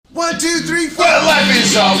1, 2, 3, 4. Well, life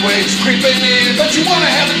is always creeping in, but you wanna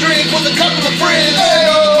have a drink with a couple of friends.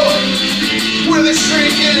 Hey-oh, we're the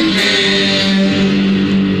Shrinking Men.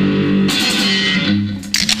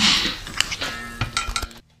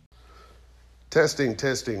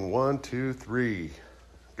 Testing, 1, 2, 3.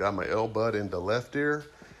 Got my L bud into left ear,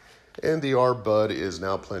 and the R bud is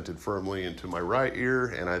now planted firmly into my right ear,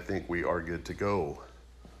 and I think we are good to go.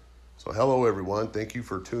 So hello everyone, thank you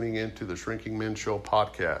for tuning in to the Shrinking Men Show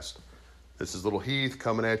podcast. This is little Heath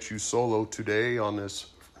coming at you solo today on this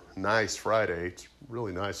nice Friday. It's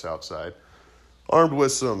really nice outside. Armed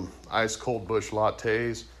with some ice cold bush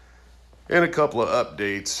lattes and a couple of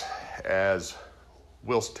updates. As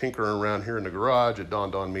whilst tinkering around here in the garage, it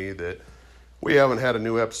dawned on me that we haven't had a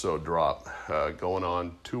new episode drop going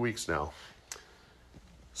on 2 weeks now.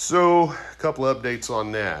 So a couple of updates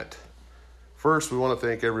on that. First, we want to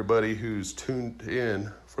thank everybody who's tuned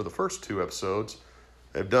in for the first 2 episodes.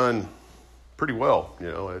 They've done pretty well.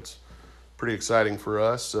 You know, it's pretty exciting for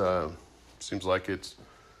us. Seems like it's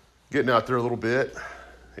getting out there a little bit.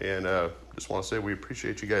 And just want to say we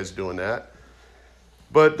appreciate you guys doing that.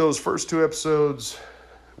 But those first 2 episodes,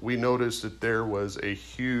 we noticed that there was a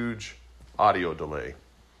huge audio delay.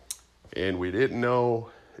 And we didn't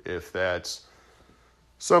know if that's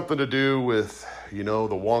something to do with, you know,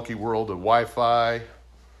 the wonky world of Wi-Fi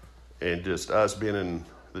and just us being in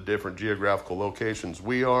the different geographical locations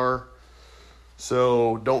we are.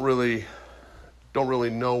 So don't really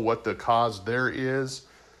know what the cause there is.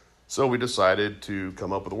 So we decided to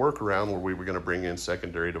come up with a workaround where we were going to bring in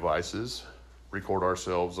secondary devices, record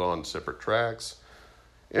ourselves on separate tracks,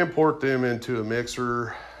 import them into a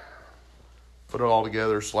mixer, put it all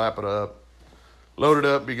together, slap it up, load it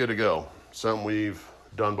up, be good to go. Something we've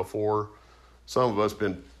done before. Some of us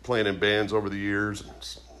been playing in bands over the years.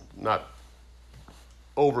 It's not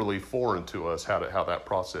overly foreign to us how that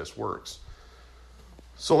process works.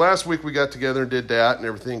 So last week we got together and did that, and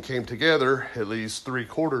everything came together. At least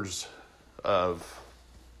 3/4 of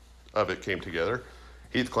it came together.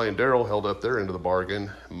 Heath, Clay, and Daryl held up their end of the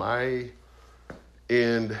bargain. My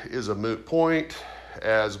end is a moot point,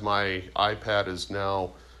 as my iPad is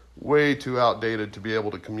now way too outdated to be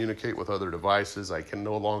able to communicate with other devices. I can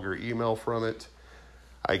no longer email from it.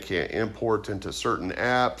 I can't import into certain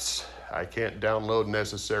apps. I can't download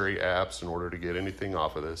necessary apps in order to get anything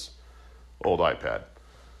off of this old iPad.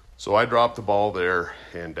 So I dropped the ball there,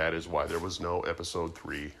 and that is why there was no episode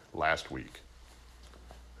 3 last week.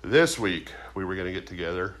 This week, we were going to get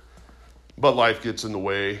together, but life gets in the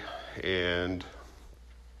way, and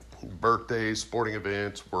birthdays, sporting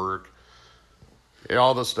events, work, and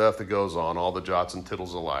all the stuff that goes on, all the jots and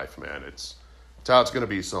tittles of life, man. It's how it's going to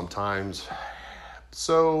be sometimes.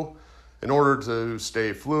 So in order to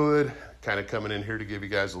stay fluid, kind of coming in here to give you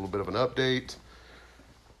guys a little bit of an update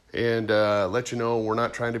and let you know we're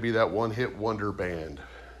not trying to be that one-hit wonder band.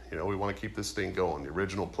 You know, we want to keep this thing going. The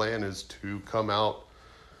original plan is to come out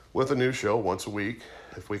with a new show once a week.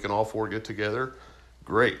 If we can all 4 get together,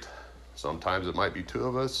 great. Sometimes it might be 2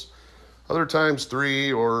 of us. Other times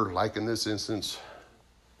 3, or like in this instance,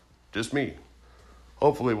 just me.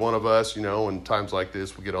 Hopefully one of us, you know, in times like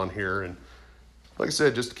this, we get on here and, like I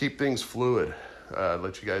said, just to keep things fluid.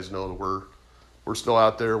 Let you guys know that we're still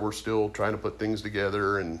out there. We're still trying to put things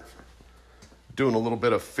together and doing a little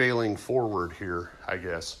bit of failing forward here, I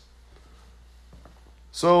guess.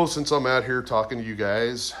 So since I'm out here talking to you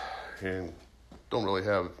guys and don't really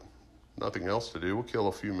have nothing else to do, we'll kill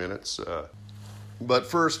a few minutes. But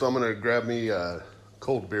first, I'm going to grab me a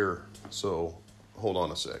cold beer. So hold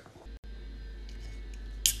on a sec.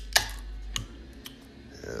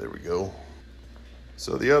 Yeah, there we go.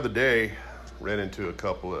 So the other day, ran into a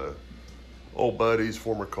couple of old buddies,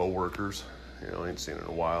 former co-workers. You know, I ain't seen in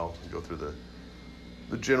a while. Go through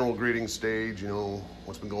the general greeting stage. You know,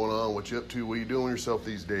 what's been going on? What you up to? What you doing yourself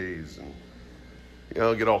these days? And, you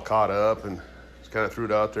know, get all caught up and just kind of threw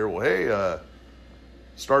it out there. Well, hey,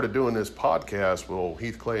 started doing this podcast with old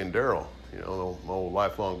Heath, Clay, and Daryl. You know, my old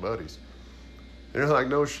lifelong buddies. And they're like,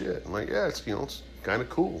 no shit. I'm like, yeah, it's, you know, it's kind of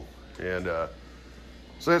cool. And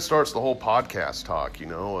so that starts the whole podcast talk, you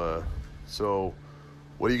know. So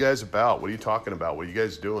what are you guys about? What are you talking about? What are you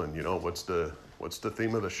guys doing? You know, what's the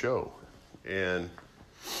theme of the show? And,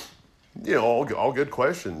 you know, all good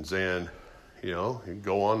questions. And, you know, you can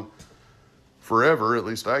go on forever, at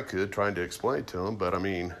least I could, trying to explain to them. But, I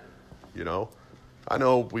mean, you know, I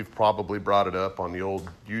know we've probably brought it up on the old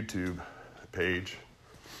YouTube page,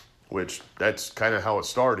 which that's kind of how it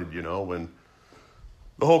started, you know. When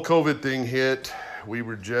the whole COVID thing hit, we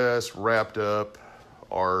were just wrapped up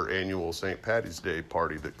our annual St. Patty's Day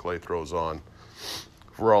party that Clay throws on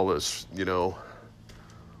for all us, you know,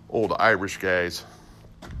 old Irish guys.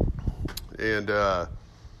 And,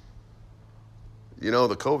 you know,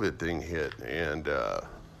 the COVID thing hit, and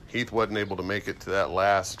Heath wasn't able to make it to that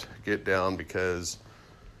last get down because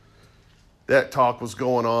that talk was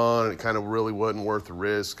going on, and it kind of really wasn't worth the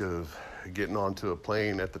risk of getting onto a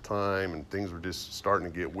plane at the time, and things were just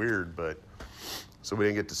starting to get weird. But so we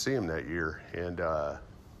didn't get to see him that year, and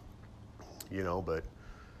you know, but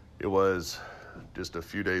it was just a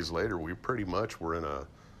few days later, we pretty much were in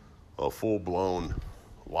a full-blown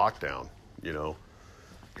lockdown, you know,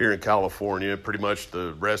 here in California, pretty much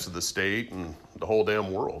the rest of the state and the whole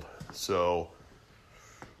damn world. So,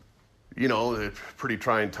 you know, it's pretty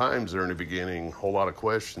trying times there in the beginning, whole lot of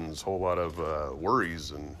questions, whole lot of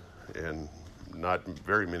worries, and not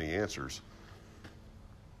very many answers.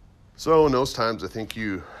 So in those times, I think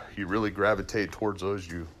you really gravitate towards those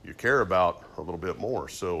you care about a little bit more.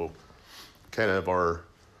 So kind of our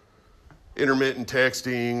intermittent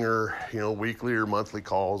texting, or, you know, weekly or monthly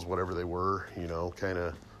calls, whatever they were, you know, kind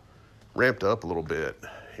of ramped up a little bit.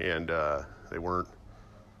 And they weren't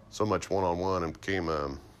so much one-on-one, and became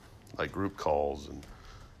like group calls, and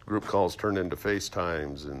group calls turned into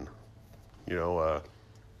FaceTimes. And, you know, I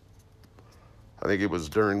think it was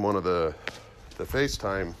during one of the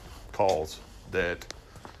FaceTime calls that,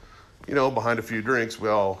 you know, behind a few drinks, we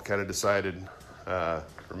all kind of decided, or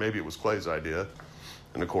maybe it was Clay's idea,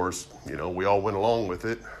 and of course, you know, we all went along with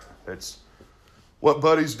it. That's what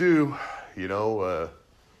buddies do, you know.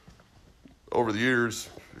 Over the years,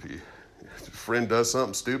 if a friend does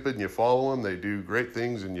something stupid and you follow them, they do great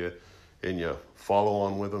things, and you follow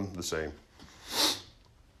on with them the same.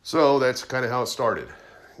 So that's kind of how it started.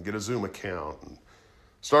 Get a Zoom account and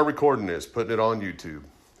start recording this, putting it on YouTube.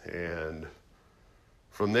 And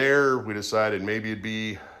from there, we decided maybe it'd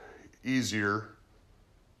be easier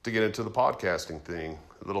to get into the podcasting thing.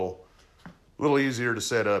 A little easier to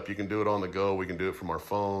set up. You can do it on the go. We can do it from our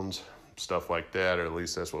phones, stuff like that, or at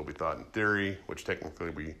least that's what we thought in theory, which technically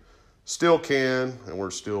we still can, and we're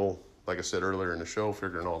still, like I said earlier in the show,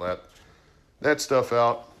 figuring all that stuff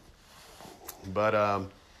out. But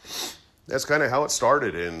that's kind of how it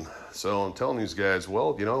started. And so I'm telling these guys,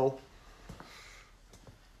 well, you know,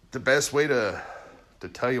 the best way to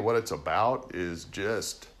tell you what it's about is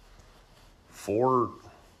just four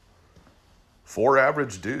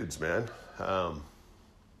average dudes, man.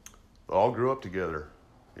 All grew up together,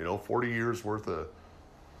 you know, 40 years worth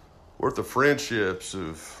of friendships,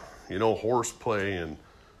 of, you know, horseplay and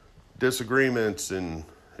disagreements, and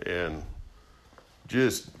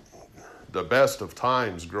just the best of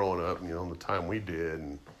times growing up, you know, the time we did.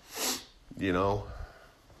 And, you know,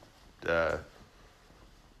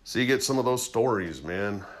 so you get some of those stories,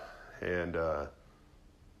 man, and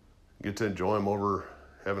get to enjoy them over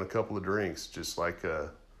having a couple of drinks, just like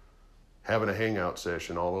having a hangout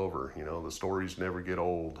session all over. You know, the stories never get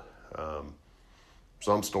old.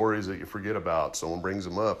 Some stories that you forget about, someone brings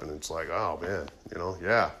them up, and it's like, oh, man, you know,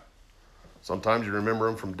 yeah. Sometimes you remember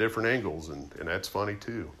them from different angles, and that's funny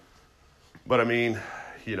too. But, I mean,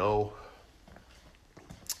 you know,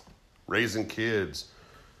 raising kids,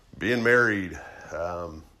 being married,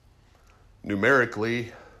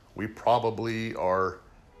 numerically, we probably are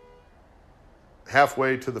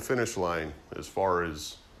halfway to the finish line as far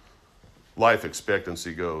as life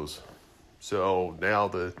expectancy goes. So now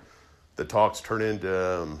the talks turn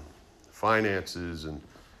into finances and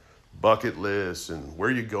bucket lists, and where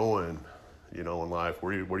you going, you know, in life,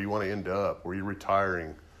 where you want to end up, where you're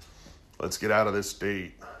retiring. Let's get out of this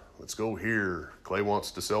state. Let's go here. Clay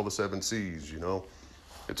wants to sell the 7 Cs, you know.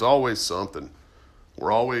 It's always something.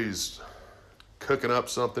 We're always cooking up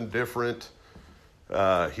something different.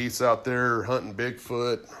 Heath's out there hunting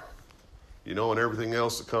Bigfoot, you know, and everything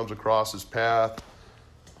else that comes across his path.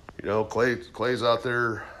 You know, Clay's out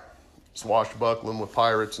there swashbuckling with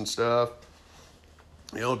pirates and stuff.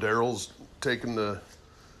 You know, Daryl's taking the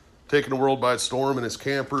world by storm in his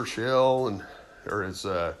camper shell, or his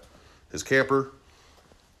camper.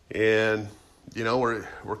 And, you know,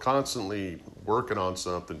 we're constantly working on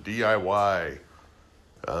something, DIY.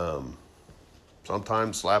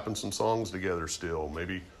 Sometimes slapping some songs together still.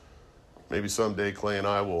 Maybe someday Clay and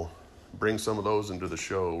I will bring some of those into the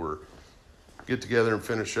show, or get together and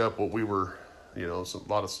finish up what we were, you know, a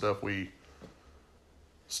lot of stuff we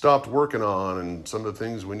stopped working on, and some of the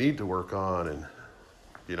things we need to work on, and,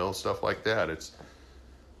 you know, stuff like that. It's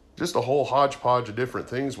just a whole hodgepodge of different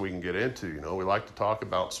things we can get into. You know, we like to talk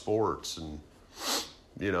about sports, and,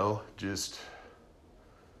 you know,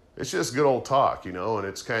 it's just good old talk, you know. And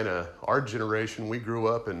it's kind of our generation. We grew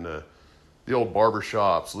up in the old barber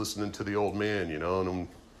shops, listening to the old men, you know, and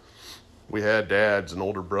we had dads and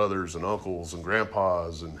older brothers and uncles and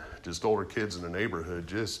grandpas and just older kids in the neighborhood.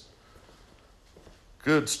 Just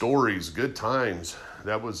good stories, good times.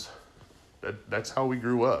 That's how we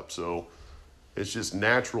grew up. So it's just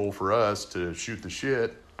natural for us to shoot the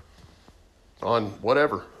shit on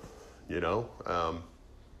whatever,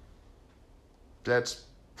 That's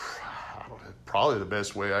probably the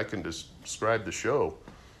best way I can describe the show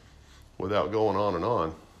without going on and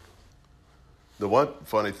on. The one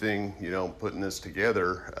funny thing, putting this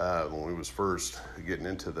together, when we was first getting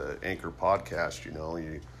into the Anchor podcast,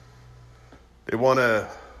 they want to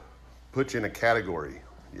put you in a category,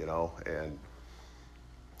 and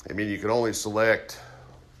I mean, you can only select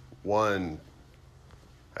one,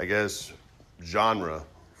 I guess, genre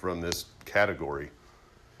from this category.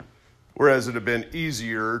 Whereas it'd have been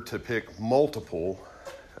easier to pick multiple,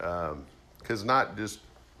 because not just,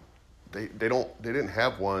 they didn't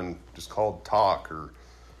have one just called talk or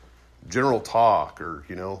general talk or,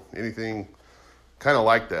 anything kind of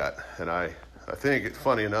like that. And I think,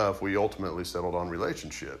 funny enough, we ultimately settled on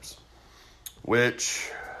relationships,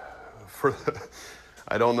 which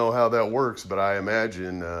I don't know how that works, but I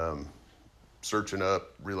imagine searching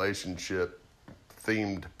up relationship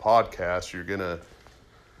themed podcasts, you're gonna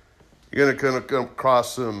come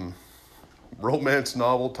across some romance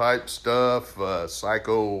novel type stuff,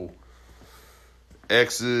 psycho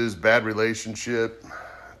exes, bad relationship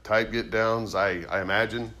type get downs, I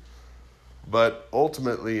imagine. But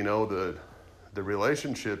ultimately, the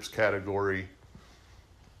relationships category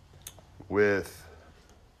with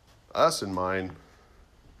us in mind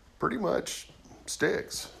pretty much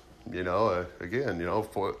sticks. Again,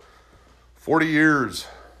 for 40 years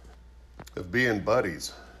of being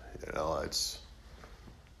buddies, it's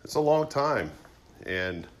a long time.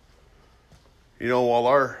 And, while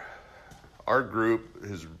our group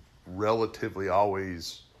has relatively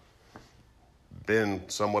always been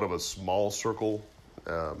somewhat of a small circle,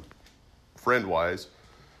 friend-wise,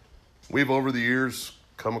 we've over the years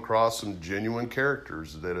come across some genuine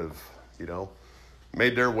characters that have,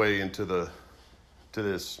 made their way to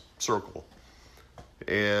this circle.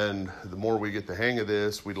 And the more we get the hang of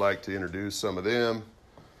this, we'd like to introduce some of them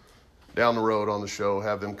down the road on the show,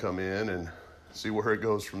 have them come in and see where it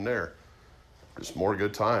goes from there. Just more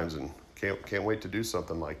good times, and can't wait to do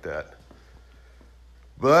something like that.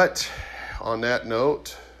 But on that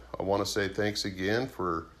note, I want to say thanks again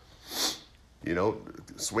for,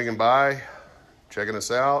 swinging by, checking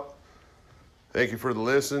us out. Thank you for the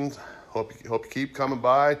listen. Hope you keep coming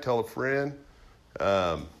by. Tell a friend.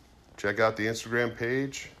 Check out the Instagram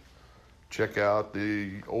page. Check out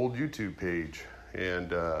the old YouTube page.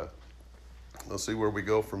 And we'll see where we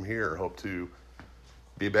go from here. Hope to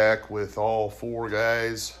be back with all 4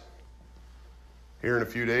 guys here in a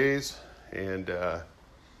few days and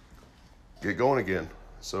get going again.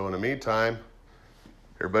 So in the meantime,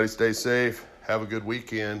 everybody stay safe. Have a good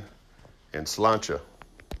weekend. And sláinte.